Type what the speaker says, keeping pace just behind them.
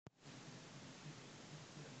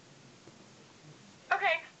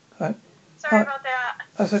Hi. Sorry Hi. about that.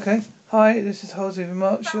 That's okay. Hi, this is Halsey the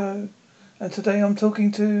Mark So, Show, and today I'm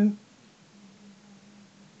talking to.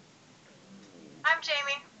 I'm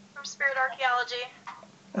Jamie from Spirit Archaeology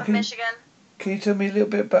of Can Michigan. Can you tell me a little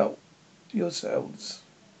bit about yourselves?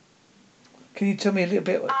 Can you tell me a little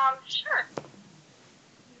bit? Sure.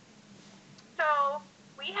 So,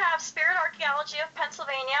 we have Spirit Archaeology of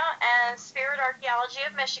Pennsylvania and Spirit Archaeology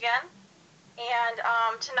of Michigan. And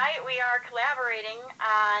tonight we are collaborating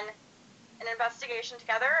on an investigation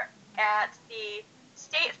together at the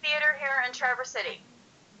State Theater here in Traverse City.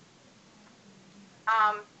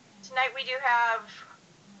 Tonight we have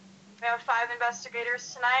 5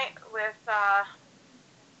 investigators tonight with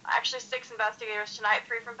actually 6 investigators tonight,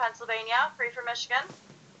 3 from Pennsylvania, 3 from Michigan.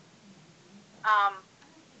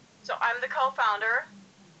 So I'm the co-founder,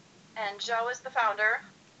 and Joe is the founder,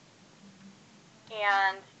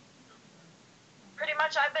 and pretty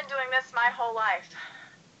much I've been doing this my whole life.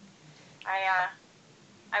 I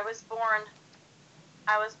was born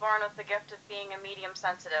with the gift of being a medium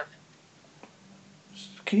sensitive.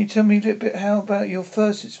 Can you tell me a little bit how about your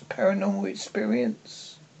first paranormal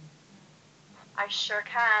experience? I sure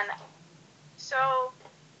can. So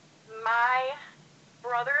my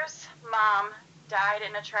brother's mom died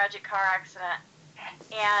in a tragic car accident,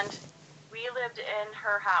 and we lived in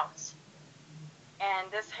her house.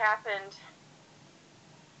 And this happened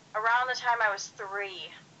around the time I was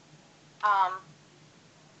 3.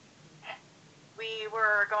 We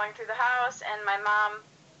were going through the house, and my mom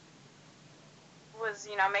was,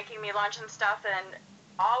 making me lunch and stuff, and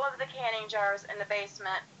all of the canning jars in the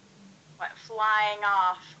basement went flying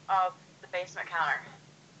off of the basement counter.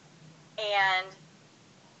 And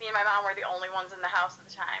me and my mom were the only ones in the house at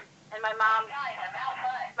the time. And my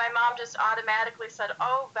mom just automatically said,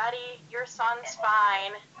 "Oh, Betty, your son's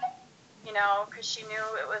fine," because she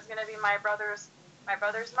knew it was going to be my brother's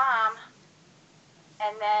mom.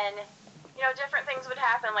 And then, different things would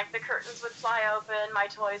happen, like the curtains would fly open, my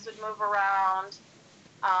toys would move around,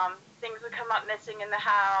 things would come up missing in the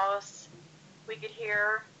house. We could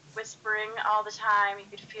hear whispering all the time. You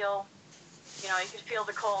could feel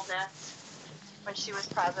the coldness when she was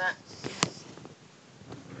present.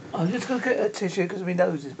 I'm just gonna get a tissue because my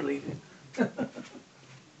nose is bleeding.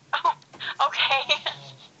 Oh, okay.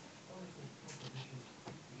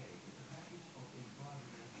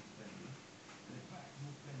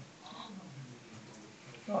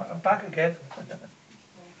 Right, I'm back again.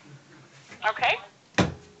 Okay.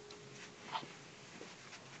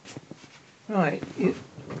 Right.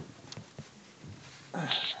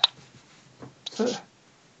 So,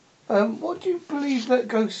 what do you believe that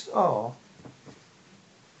ghosts are?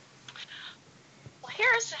 Well,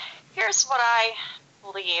 here's what I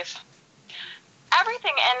believe.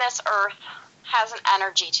 Everything in this earth has an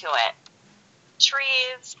energy to it.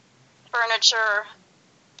 Trees, furniture,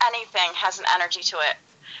 anything has an energy to it.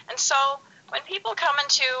 And so when people come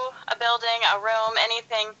into a building, a room,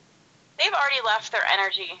 anything, they've already left their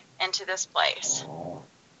energy into this place.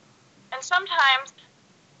 And sometimes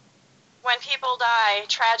when people die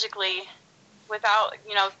tragically without,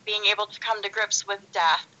 being able to come to grips with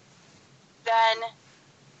death, then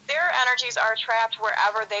their energies are trapped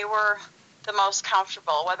wherever they were the most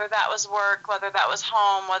comfortable, whether that was work, whether that was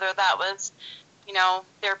home, whether that was,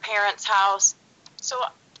 their parents' house.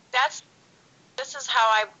 So this is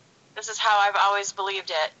how I've always believed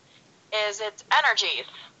it, is it's energies.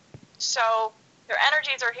 So their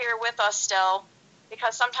energies are here with us still,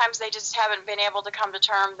 because sometimes they just haven't been able to come to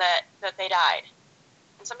terms that they died.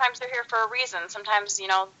 And sometimes they're here for a reason. Sometimes,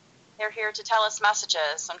 they're here to tell us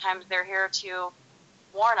messages. Sometimes they're here to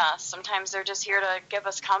warn us. Sometimes they're just here to give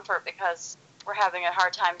us comfort because we're having a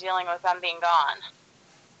hard time dealing with them being gone.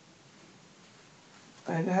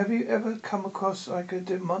 And have you ever come across like a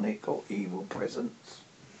demonic or evil presence?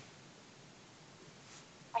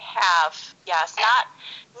 I have, yes.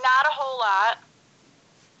 Not a whole lot.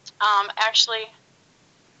 Actually,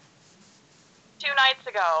 2 nights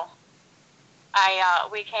ago,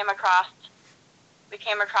 we came across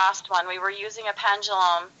one. We were using a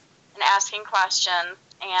pendulum and asking questions,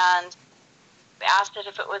 and we asked it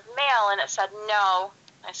if it was male, and it said no.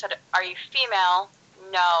 I said, "Are you female?"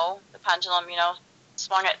 No. The pendulum,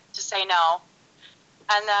 swung it to say no.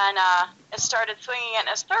 And then it started swinging it in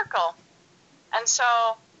a circle. And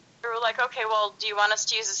so we were like, "Okay, well, do you want us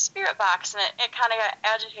to use a spirit box?" And it kind of got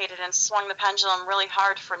agitated and swung the pendulum really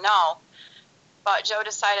hard for no. But Joe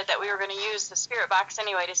decided that we were going to use the spirit box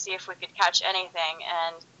anyway to see if we could catch anything.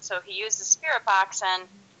 And so he used the spirit box, and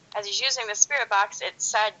as he's using the spirit box, it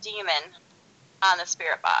said demon on the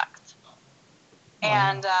spirit box. Wow.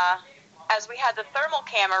 And as we had the thermal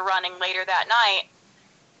camera running later that night,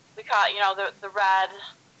 we caught, the red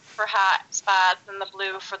for hot spots and the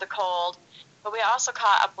blue for the cold. But we also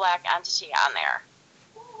caught a black entity on there.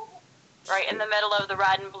 Right in the middle of the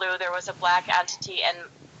red and blue, there was a black entity, and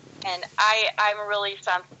I'm really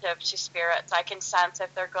sensitive to spirits. I can sense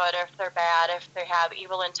if they're good, if they're bad, if they have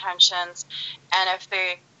evil intentions, and if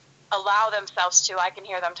they allow themselves to, I can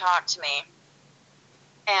hear them talk to me.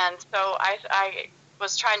 And so I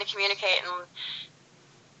was trying to communicate and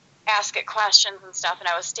ask it questions and stuff, and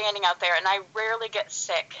I was standing out there, and I rarely get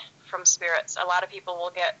sick from spirits. A lot of people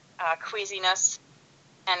will get queasiness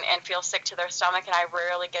and feel sick to their stomach, and I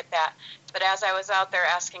rarely get that. But as I was out there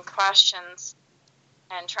asking questions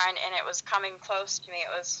and it was coming close to me, it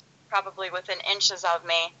was probably within inches of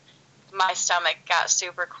me, my stomach got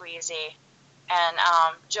super queasy. And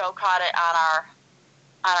Joe caught it on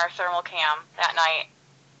our thermal cam that night.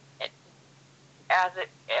 As it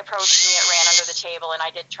approached me, it ran under the table, and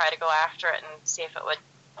I did try to go after it and see if it would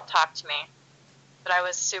talk to me. But I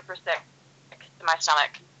was super sick to my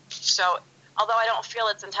stomach. So although I don't feel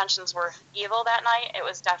its intentions were evil that night, it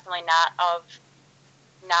was definitely not of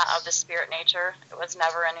the spirit nature. It was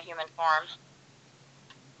never in a human form.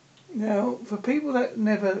 Now, for people that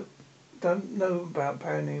don't know about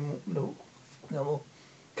paranormal,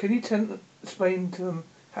 can you explain to them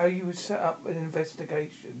how you would set up an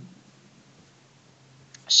investigation?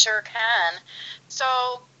 Sure can. So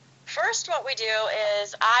first what we do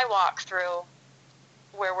is I walk through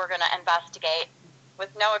where we're going to investigate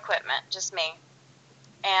with no equipment, just me.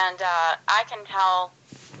 And I can tell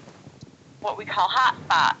what we call hot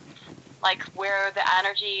spots, like where the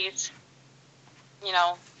energy's,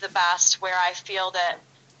 the best, where I feel that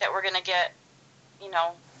we're going to get,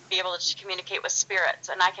 be able to communicate with spirits.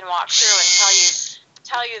 And I can walk through and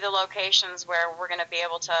tell you the locations where we're going to be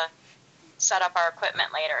able to set up our equipment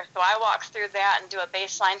later. So I walk through that and do a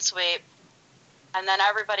baseline sweep, and then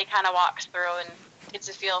everybody kind of walks through and gets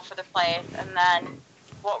a feel for the place. And then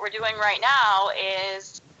what we're doing right now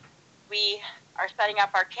is we are setting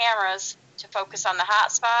up our cameras to focus on the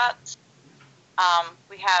hot spots.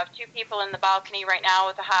 We have 2 people in the balcony right now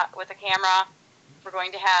with a camera. We're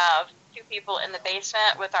going to have 2 people in the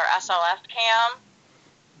basement with our SLS cam.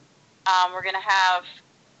 We're going to have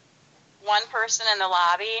 1 person in the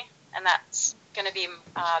lobby, and that's going to be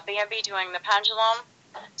Bambi doing the pendulum.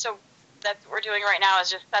 So that's what we're doing right now, is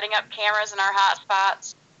just setting up cameras in our hot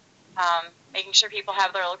spots, making sure people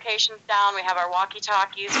have their locations down. We have our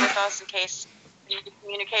walkie-talkies with us in case we need to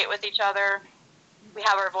communicate with each other. We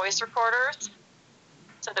have our voice recorders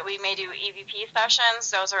so that we may do EVP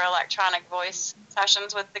sessions. Those are electronic voice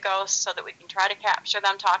sessions with the ghosts so that we can try to capture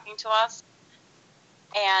them talking to us.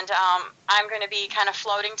 And I'm going to be kind of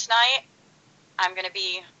floating tonight. I'm going to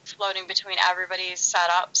be floating between everybody's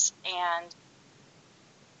setups and,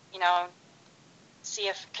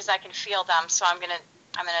 see because I can feel them. So I'm going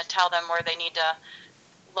to tell them where they need to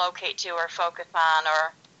locate to or focus on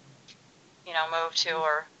or, move to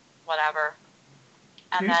or whatever.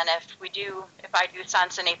 And then if I do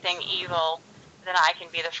sense anything evil, then I can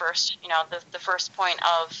be the first, the first point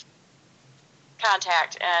of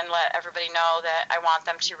contact and let everybody know that I want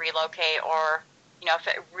them to relocate, or, if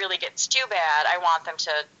it really gets too bad, I want them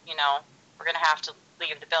to, we're going to have to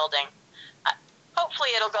leave the building. Hopefully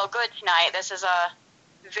it'll go good tonight. This is a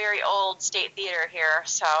very old state theater here,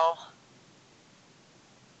 so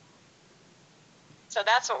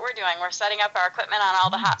that's what we're doing. We're setting up our equipment on all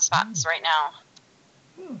the hot spots right now.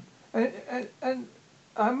 And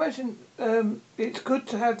I imagine it's good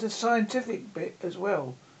to have the scientific bit as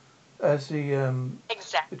well as the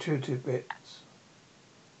intuitive bits.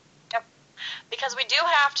 Yep. Because we do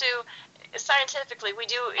have to, scientifically, we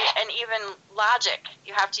do, and even logic.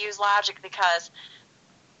 You have to use logic because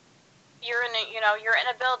you're in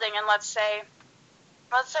a building, and let's say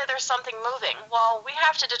there's something moving. Well, we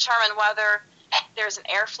have to determine whether there's an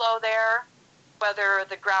airflow there, whether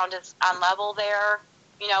the ground is on level there.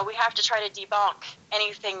 We have to try to debunk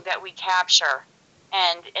anything that we capture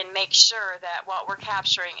and make sure that what we're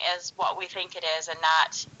capturing is what we think it is and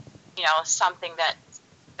not, something that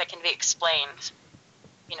can be explained,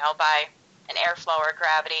 by an airflow or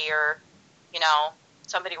gravity or,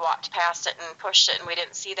 somebody walked past it and pushed it and we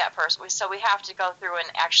didn't see that person. So we have to go through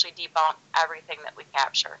and actually debunk everything that we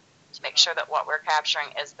capture to make sure that what we're capturing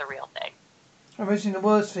is the real thing. I imagine the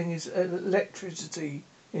worst thing is electricity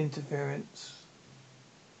interference.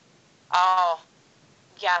 Oh,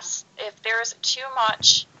 yes. If there's too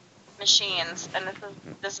much machines, and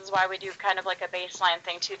this is why we do kind of like a baseline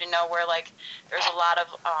thing too, to know where like there's a lot of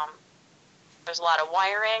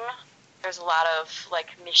wiring, there's a lot of like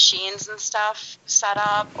machines and stuff set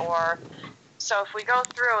up, or So if we go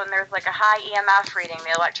through and there's like a high EMF reading,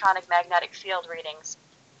 the electronic magnetic field readings,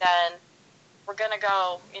 then we're going to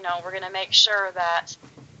go, we're going to make sure that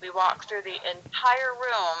we walk through the entire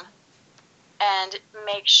room and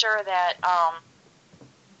make sure that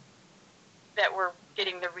that we're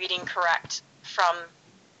getting the reading correct from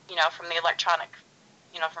the electronic,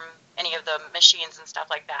 from any of the machines and stuff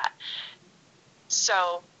like that.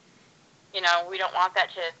 So, we don't want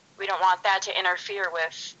that to interfere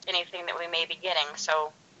with anything that we may be getting.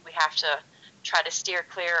 So we have to try to steer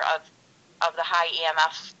clear of the high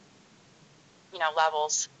EMF,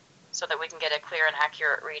 levels, so that we can get a clear and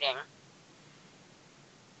accurate reading.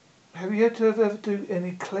 Have you had to ever do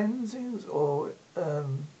any cleansings or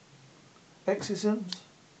exorcisms?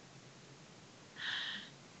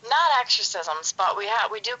 Not exorcisms, but we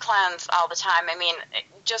do cleanse all the time. I mean,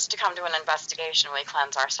 just to come to an investigation, we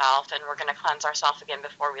cleanse ourselves, and we're going to cleanse ourselves again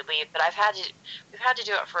before we leave. But we've had to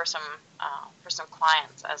do it for some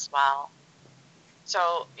clients as well.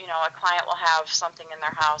 So, a client will have something in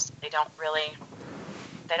their house that they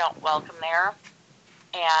don't welcome there,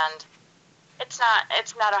 and it's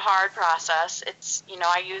not a hard process. It's,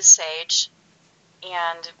 I use sage,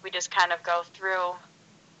 and we just kind of go through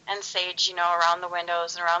and sage, around the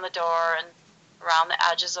windows and around the door and around the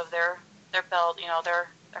edges of their build, their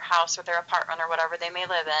house or their apartment or whatever they may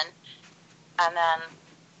live in. And then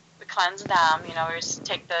we cleanse them, we just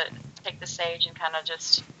take the sage and kind of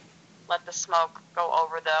just let the smoke go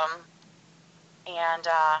over them. And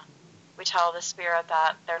we tell the spirit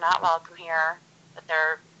that they're not welcome here, that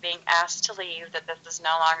they're being asked to leave, that this is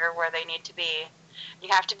no longer where they need to be. You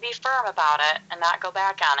have to be firm about it and not go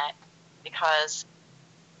back on it, because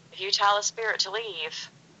if you tell a spirit to leave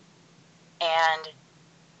and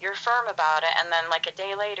you're firm about it, and then like a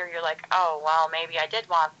day later you're like, oh, well, maybe I did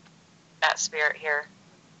want that spirit here,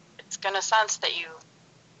 it's going to sense that you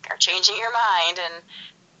are changing your mind and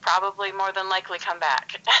probably more than likely come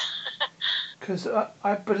back. Because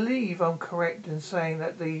I believe I'm correct in saying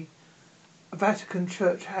that the Vatican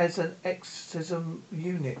Church has an exorcism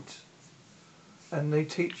unit, and they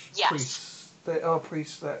teach priests. There are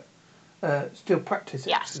priests that still practice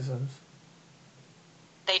exorcisms.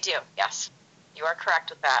 They do, yes. You are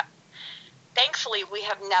correct with that. Thankfully, we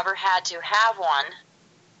have never had to have one,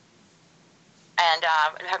 and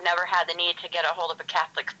have never had the need to get a hold of a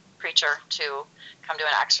Catholic preacher to come do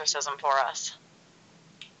an exorcism for us.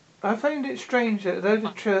 I find it strange that though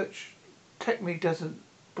the church technically doesn't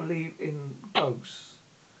believe in ghosts,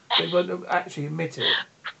 they won't actually admit it,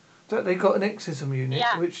 that they got an exorcism unit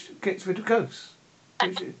which gets rid of ghosts.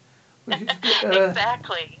 Which is a bit,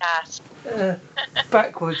 exactly, yes.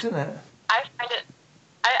 Backwards, isn't it?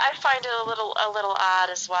 I find it a little odd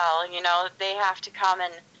as well. They have to come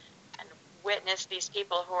and witness these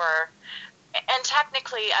people who are, and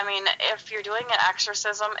technically, I mean, if you're doing an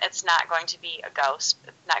exorcism, it's not going to be a ghost.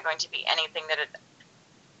 It's not going to be anything that had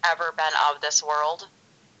ever been of this world.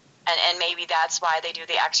 And maybe that's why they do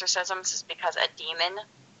the exorcisms, is because a demon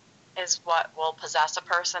is what will possess a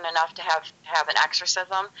person enough to have an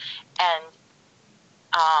exorcism. And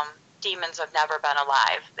demons have never been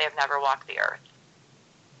alive. They have never walked the earth.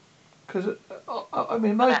 Because, I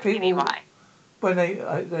mean, most people, when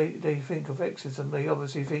they think of exorcism, they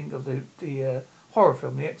obviously think of the horror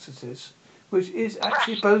film The Exorcist, which is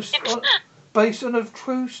actually based on a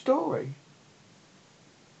true story.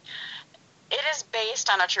 It is based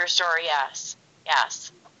on a true story, yes.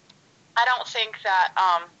 Yes. I don't think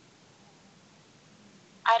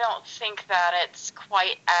that it's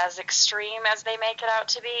quite as extreme as they make it out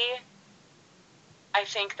to be. I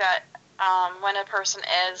think that when a person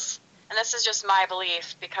is, and this is just my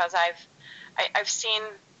belief because I've seen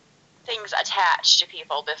things attached to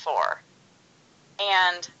people before,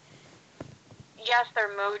 and yes, their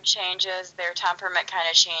mood changes, their temperament kind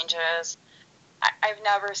of changes. I've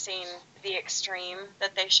never seen the extreme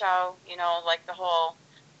that they show, like the whole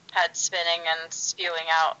head spinning and spewing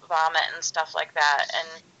out vomit and stuff like that.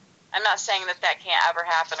 And I'm not saying that can't ever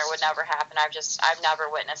happen or would never happen. I've never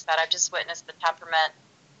witnessed that. I've just witnessed the temperament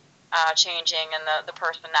changing and the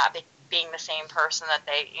person not being the same person that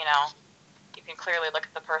they, you can clearly look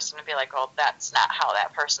at the person and be like, well, that's not how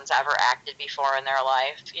that person's ever acted before in their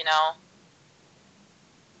life,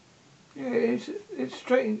 Yeah, it's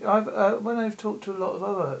strange. When I've talked to a lot of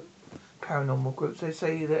other paranormal groups, they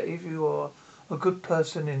say that if you are a good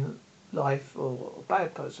person in life or a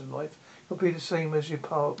bad person in life, you'll be the same as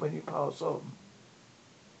when you pass on.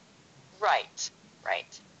 Right.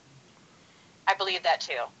 I believe that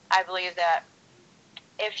too. I believe that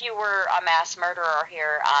if you were a mass murderer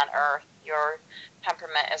here on Earth, your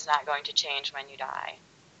temperament is not going to change when you die.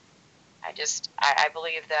 I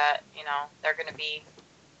believe that, they're going to be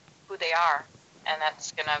who they are, and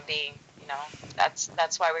that's going to be,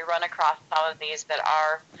 that's why we run across some of these that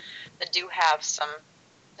do have some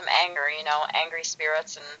anger, angry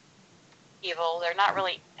spirits and evil. They're not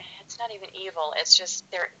really, it's not even evil. It's just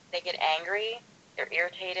they get angry, they're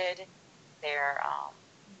irritated, they're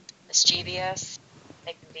mischievous.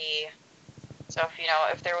 They can be, so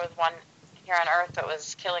if there was one here on Earth that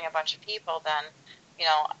was killing a bunch of people, then,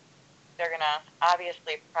 they're going to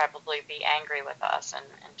obviously probably be angry with us and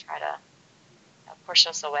try to push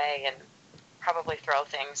us away and probably throw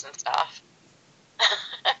things and stuff.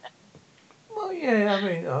 Well, yeah, I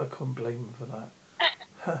mean, I couldn't blame them for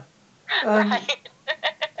that. Right.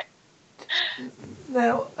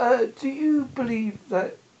 Now, do you believe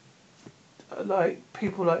that, like,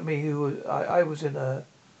 people like me I was in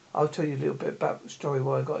I'll tell you a little bit about the story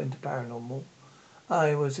why I got into paranormal.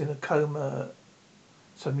 I was in a coma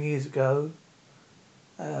some years ago,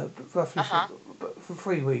 roughly for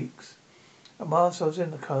 3 weeks. And whilst I was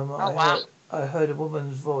in the coma, I heard a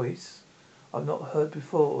woman's voice I've not heard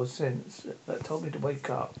before or since that told me to wake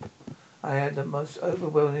up. I had the most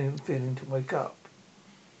overwhelming feeling to wake up.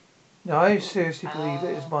 Now, I seriously believe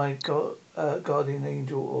it is my guardian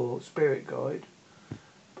angel or spirit guide.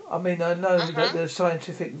 I mean, I know that the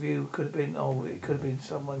scientific view could have been, it could have been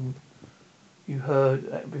someone you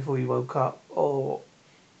heard before you woke up, or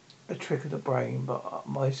a trick of the brain. But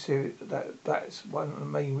that's one of the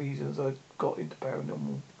main reasons I got into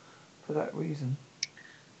paranormal, for that reason.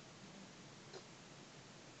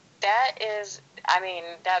 That is, I mean,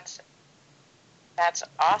 that's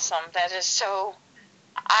awesome. That is so.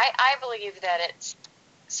 I believe that it's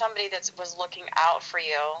somebody that was looking out for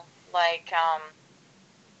you, like a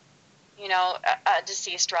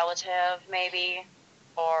deceased relative maybe,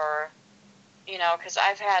 or because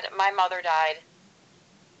I've had, my mother died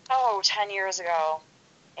 10 years ago,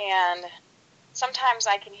 and sometimes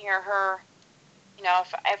I can hear her,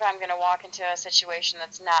 if I'm going to walk into a situation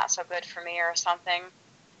that's not so good for me or something,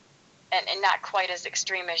 and not quite as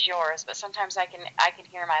extreme as yours, but sometimes I can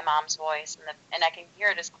hear my mom's voice, and I can hear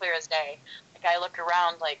it as clear as day. Like, I look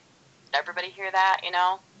around, like, did everybody hear that,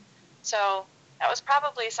 So that was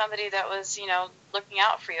probably somebody that was, looking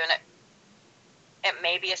out for you, and it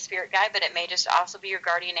may be a spirit guide, but it may just also be your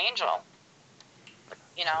guardian angel.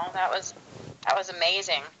 That was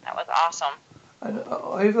amazing. That was awesome. And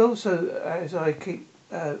I've also, as I've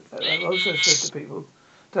also said to people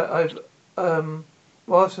that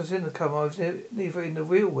whilst I was in the coma, I was neither in the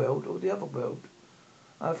real world or the other world.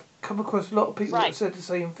 I've come across a lot of people that said the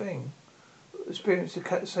same thing, experienced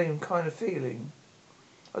the same kind of feeling.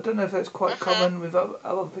 I don't know if that's quite common with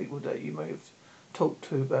other people that you may have talked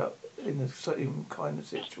to about in the same kind of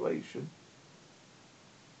situation.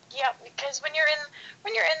 Yeah, because when you're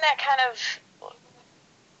in that kind of,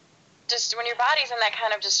 just when your body's in that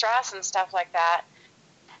kind of distress and stuff like that,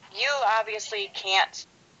 you obviously can't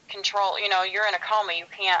control. You're in a coma. You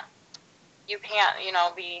can't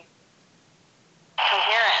be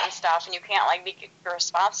coherent and stuff, and you can't be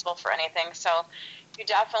responsible for anything. So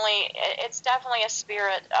it's definitely a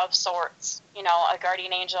spirit of sorts. A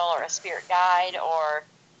guardian angel or a spirit guide, or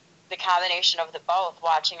the combination of the both,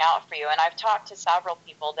 watching out for you. And I've talked to several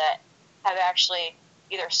people that have actually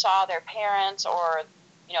either saw their parents or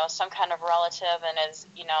some kind of relative, and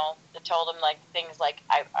that told them things like,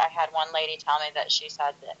 I had one lady tell me that she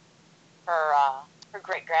said that her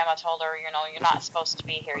great grandma told her, you're not supposed to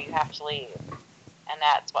be here, you have to leave, and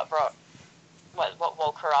that's what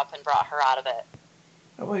woke her up and brought her out of it.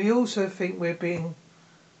 Well, you also think we're being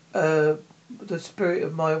the spirit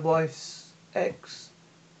of my wife's ex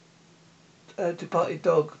departed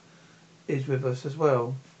dog is with us as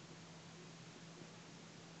well.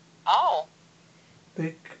 Oh.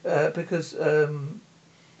 Because one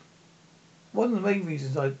of the main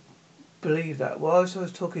reasons I believe that, whilst I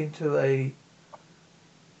was talking to a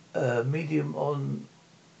medium on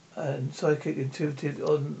and psychic intuitive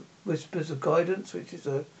on Whispers of Guidance, which is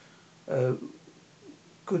a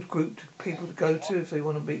good group to people to go to if they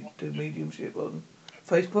want to do mediumship on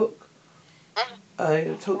Facebook.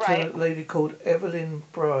 I talked to a lady called Evelyn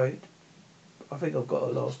Bride. I think I've got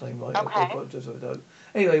her last name right. Okay. I apologize if I don't.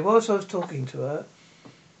 Anyway, whilst I was talking to her,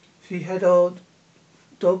 she had our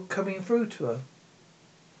dog coming through to her.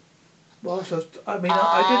 Whilst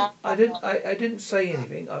I didn't say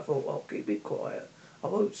anything. I thought, I'll keep it quiet. I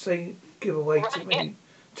won't give away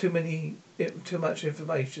too much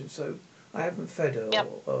information. So I haven't fed her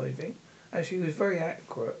or anything, and she was very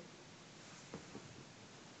accurate.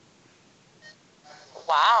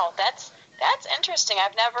 Wow, that's interesting.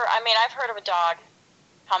 I've heard of a dog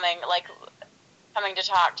coming to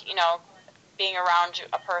talk, being around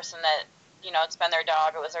a person that, it's been their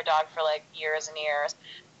dog. It was their dog for like years and years.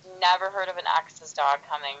 Never heard of an ex's dog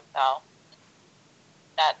coming, so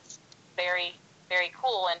that's very, very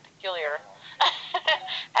cool and peculiar.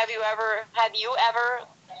 Have you ever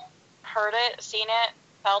heard it, seen it,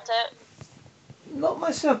 felt it? Not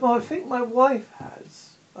myself, but I think my wife has.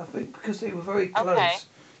 I think because they were very close. Okay.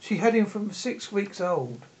 She had him from 6 weeks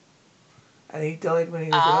old, and he died when he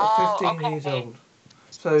was about 15 years old.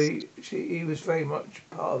 So he was very much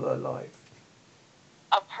part of her life.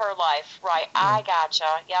 Of her life, right. Yeah. I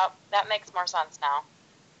gotcha. Yep, that makes more sense now.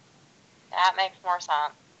 That makes more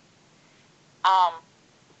sense.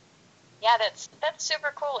 Yeah, that's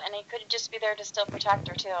super cool, and he could just be there to still protect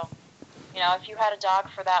her, too. If you had a dog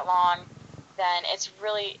for that long, then it's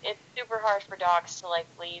super hard for dogs to, like,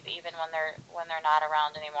 leave even when they're not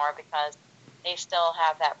around anymore, because they still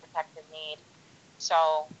have that protective need.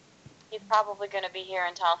 So he's probably going to be here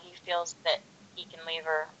until he feels that he can leave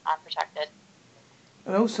her unprotected.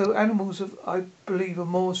 And also, animals, I believe, are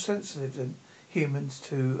more sensitive than humans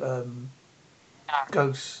to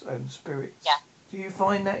ghosts and spirits. Yeah. Do you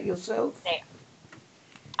find that yourself?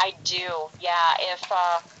 I do, yeah.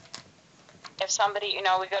 If somebody,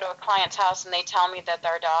 we go to a client's house and they tell me that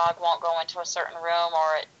their dog won't go into a certain room,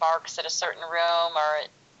 or it barks at a certain room, or it,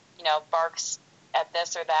 barks at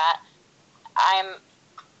this or that, I'm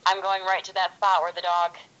going right to that spot where the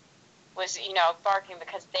dog was, barking,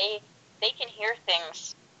 because they can hear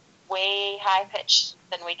things way high pitched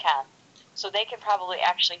than we can. So they can probably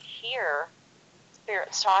actually hear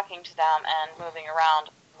spirits talking to them and moving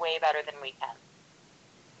around way better than we can.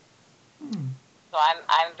 So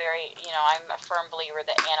I'm very, I'm a firm believer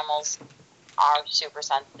that animals are super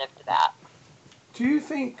sensitive to that. Do you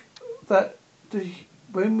think that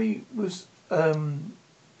when we was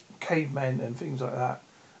cavemen and things like that,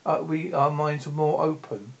 our minds were more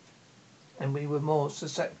open, and we were more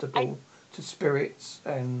susceptible to spirits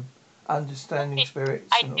and understanding spirits?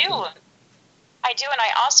 I do, and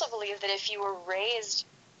I also believe that if you were raised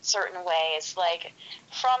certain ways, like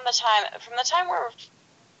from the time we're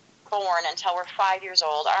born until we're 5 years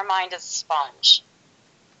old, our mind is a sponge.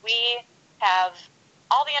 We have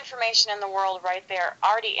all the information in the world right there,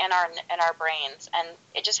 already in our brains, and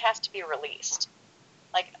it just has to be released.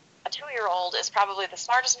 Like, a 2-year-old is probably the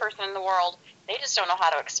smartest person in the world. They just don't know how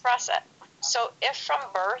to express it. So if from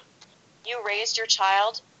birth you raised your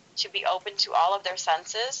child to be open to all of their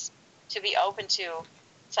senses, to be open to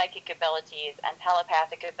psychic abilities and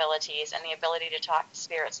telepathic abilities and the ability to talk to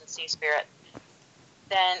spirits and see spirits,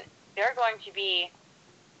 then they're going to be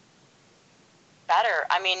better.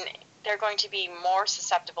 I mean, they're going to be more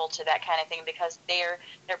susceptible to that kind of thing, because their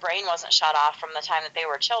brain wasn't shut off from the time that they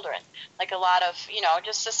were children. Like a lot of,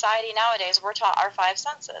 just society nowadays, we're taught our 5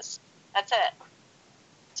 senses. That's it.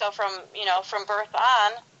 So from birth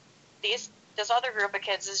on, this other group of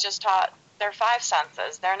kids is just taught their 5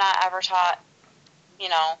 senses. They're not ever taught,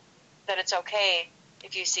 that it's okay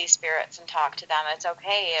if you see spirits and talk to them. It's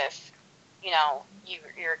okay if,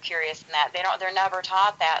 you're curious in that. They're never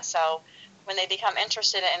taught that. So when they become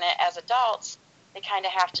interested in it as adults, they kind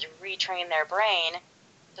of have to retrain their brain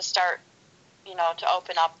to start, to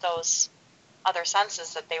open up those other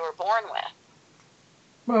senses that they were born with.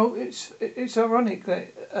 Well, it's ironic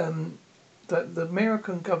that that the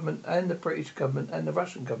American government and the British government and the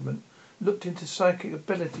Russian government looked into psychic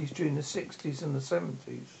abilities during the 60s and the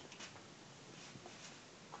 70s.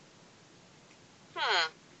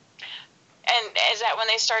 And is that when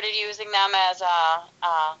they started using them as to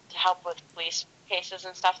help with police cases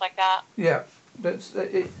and stuff like that? Yeah, that's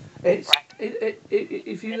it.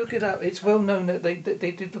 If you look it up, it's well known that they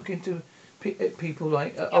did look into people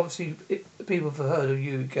like obviously people have heard of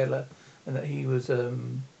Uri Geller, and that he was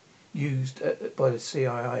used by the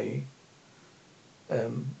CIA.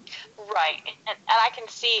 Right, and I can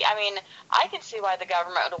see. I mean, I can see why the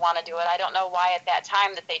government would want to do it. I don't know why at that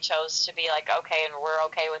time that they chose to be like, okay, and we're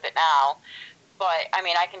okay with it now. But I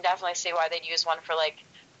mean, I can definitely see why they'd use one for like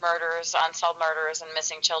murders, unsolved murders, and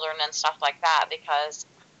missing children and stuff like that, because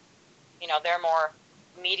they're more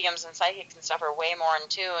mediums and psychics and stuff are way more in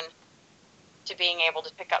tune to being able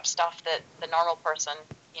to pick up stuff that the normal person,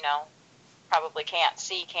 probably can't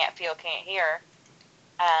see, can't feel, can't hear,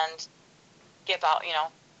 and give out,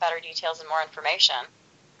 better details and more information.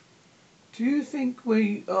 Do you think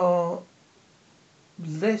we are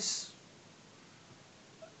less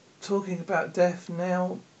talking about death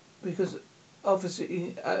now? Because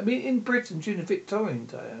obviously, in Britain during the Victorian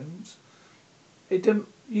times,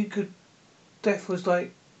 death was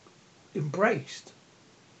like embraced.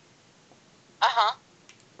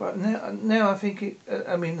 But now I think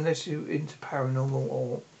unless you're into paranormal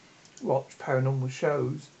or watch paranormal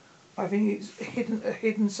shows, I think it's a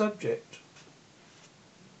hidden subject.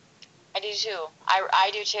 I do too. I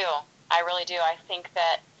do too. I really do. I think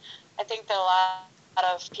that a lot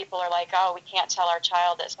of people are like, oh, we can't tell our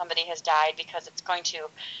child that somebody has died because it's going to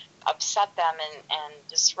upset them and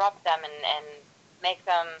disrupt them and make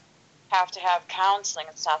them have to have counseling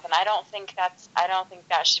and stuff. And I don't think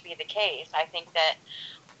that should be the case. I think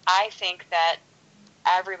that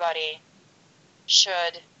everybody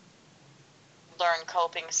should learn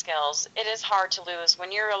coping skills. It is hard to lose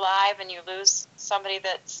when you're alive and you lose somebody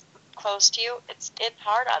that's close to you. It's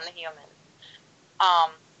hard on the human.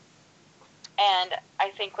 And I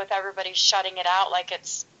think with everybody shutting it out like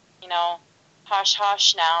it's, hush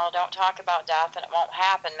hush now, don't talk about death and it won't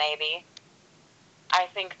happen maybe. I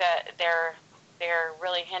think that they're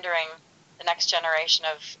really hindering the next generation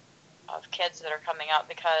of kids that are coming up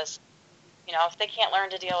because, if they can't learn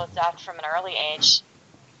to deal with death from an early age,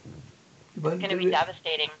 it's going to be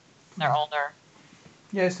devastating when they're older.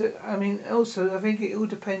 Yes, I mean, also, I think it all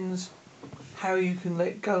depends how you can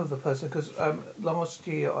let go of a person, because last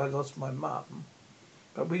year I lost my mum,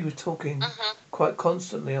 but we were talking quite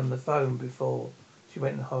constantly on the phone before she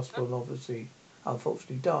went in hospital, obviously,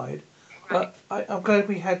 unfortunately died. Right. But I'm glad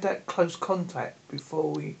we had that close contact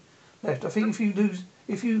before we left. I think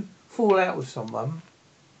if you fall out with someone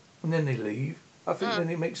and then they leave, I think then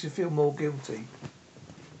it makes you feel more guilty.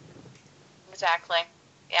 Exactly.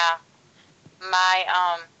 Yeah.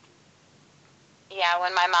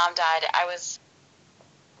 When my mom died, I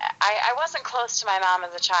wasn't close to my mom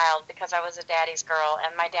as a child because I was a daddy's girl,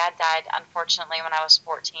 and my dad died, unfortunately, when I was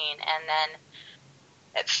 14, and then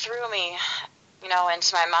it threw me,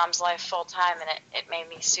 into my mom's life full time, and it made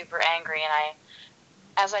me super angry, and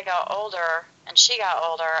as I got older, and she got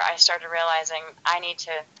older, I started realizing I need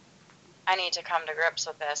to come to grips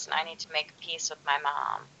with this, and I need to make peace with my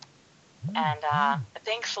mom. And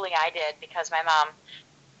thankfully I did, because my mom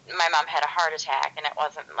had a heart attack, and it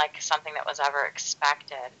wasn't like something that was ever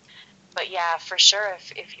expected. But yeah, for sure,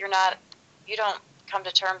 if you don't come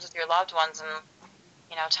to terms with your loved ones and,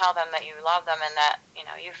 tell them that you love them and that,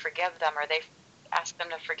 you forgive them, or they ask them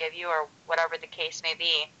to forgive you, or whatever the case may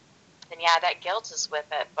be, then yeah, that guilt is with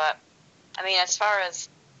it. But I mean, as far as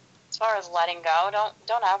letting go,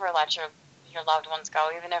 don't ever let your loved ones go,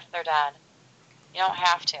 even if they're dead. You don't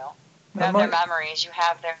have to. You have their memories. You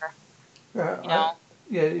have their,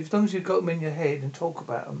 yeah, as long as you've got them in your head and talk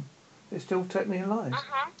about them, they're still technically alive.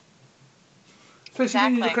 Especially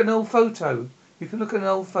when you look at an old photo. You can look at an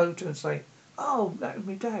old photo and say, oh, that was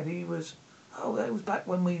my dad. That was back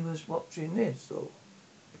when we was watching this, or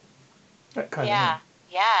that kind of thing.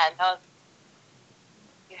 Yeah. No,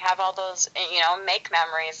 you have all those, make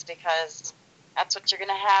memories, because that's what you're going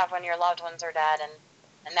to have when your loved ones are dead.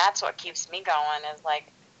 And that's what keeps me going, is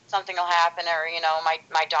like, something will happen, or,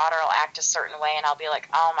 my daughter will act a certain way, and I'll be like,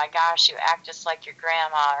 oh my gosh, you act just like your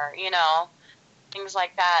grandma, or, things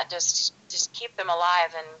like that. Just keep them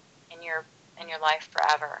alive in your life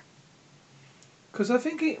forever. Because I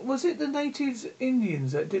think it was the natives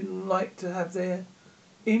Indians that didn't like to have their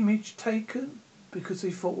image taken because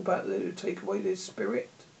they thought about it would take away their spirit.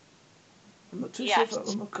 I'm not too sure if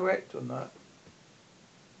I'm correct on that.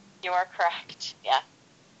 You are correct. Yeah.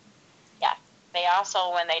 They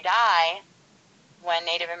also, when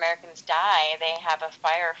Native Americans die, they have a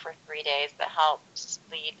fire for 3 days that helps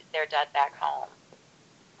lead their dead back home.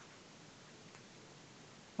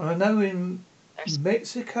 I know in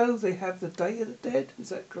Mexico they have the Day of the Dead. Is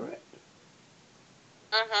that correct?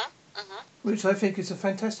 Which I think is a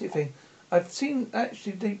fantastic thing. I've seen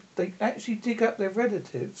actually they actually dig up their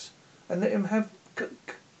relatives and let them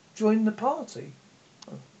join the party.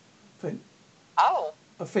 I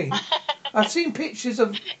think. I've seen pictures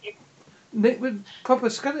of Nick with proper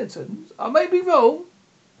skeletons. I may be wrong.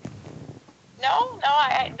 No.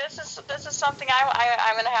 This is something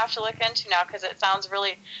I'm going to have to look into now, because that sounds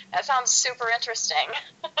super interesting.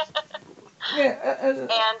 Yeah.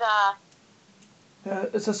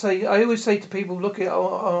 As I say, I always say to people, look at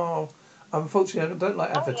unfortunately I don't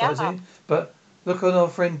like advertising, but look on our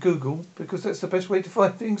friend Google, because that's the best way to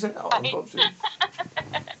find things out. Unfortunately.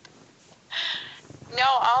 No,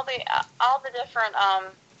 all the different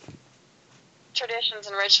traditions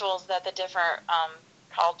and rituals that the different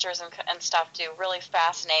cultures and stuff do really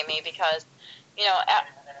fascinate me, because,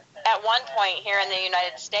 at one point here in the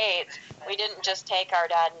United States, we didn't just take our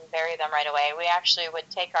dead and bury them right away. We actually would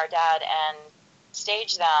take our dead and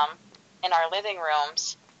stage them in our living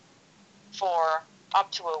rooms for up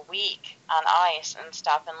to a week on ice and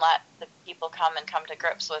stuff, and let the people come to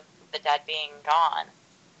grips with the dead being gone.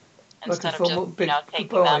 Instead of just,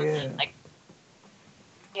 taking them,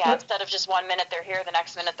 Yeah, instead of just 1 minute they're here, the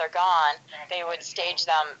next minute they're gone, they would stage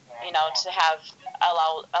them, to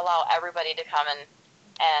allow everybody to come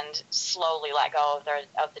and slowly let go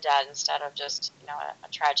of the dead instead of just, a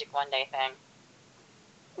tragic one-day thing.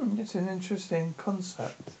 It's an interesting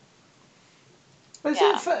concept.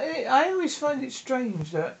 I always find it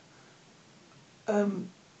strange that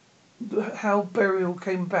how burial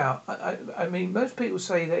came about. I mean, most people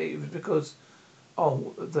say that it was because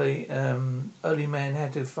the early man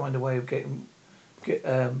had to find a way of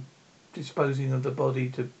disposing of the body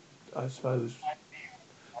to, I suppose,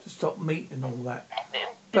 to stop meat and all that.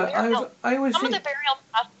 But I always some think of the burial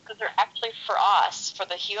processes are actually for us, for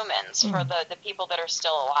the humans, for the people that are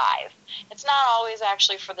still alive. It's not always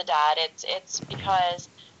actually for the dead. It's because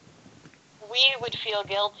we would feel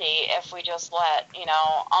guilty if we just let,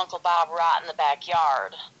 Uncle Bob rot in the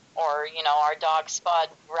backyard, or, our dog Spud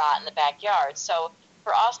rot in the backyard. So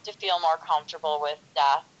for us to feel more comfortable with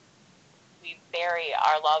death, we bury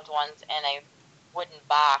our loved ones in a wooden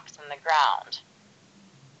box in the ground.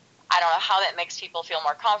 I don't know how that makes people feel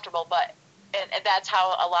more comfortable, but that's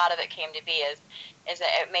how a lot of it came to be, is that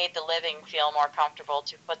it made the living feel more comfortable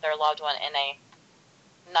to put their loved one in a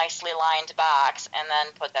nicely lined box and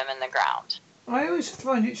then put them in the ground. I always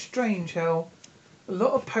find it strange how a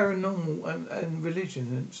lot of paranormal and religion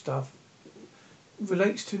and stuff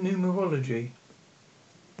relates to numerology.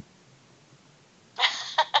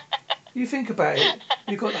 You think about it,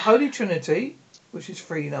 you've got the Holy Trinity, which is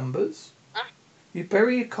 3 numbers. You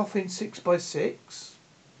bury your coffin 6 by 6.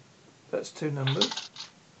 That's 2 numbers.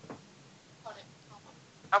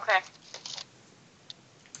 Okay.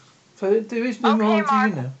 So there is numerology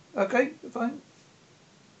in there. Okay, fine.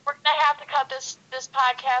 We're going to have to cut this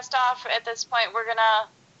podcast off at this point. We're going to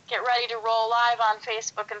get ready to roll live on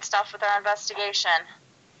Facebook and stuff with our investigation.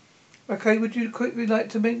 Okay, would you quickly like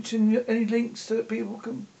to mention any links so that people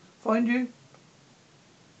can find you?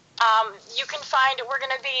 You can we're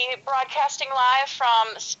going to be broadcasting live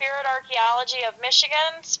from Spirit Archaeology of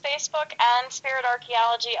Michigan's Facebook and Spirit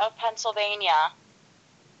Archaeology of Pennsylvania.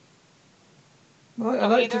 Right, I'd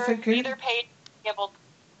like to thank you. Either page able.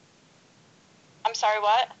 I'm sorry,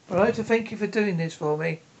 what? I'd like to thank you for doing this for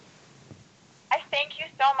me. I thank you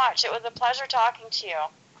so much. It was a pleasure talking to you.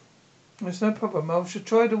 It's no problem. I should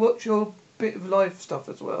try to watch your bit of live stuff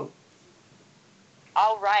as well.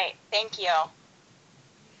 All right. Thank you.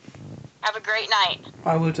 Have a great night.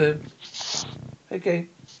 I will do. Okay.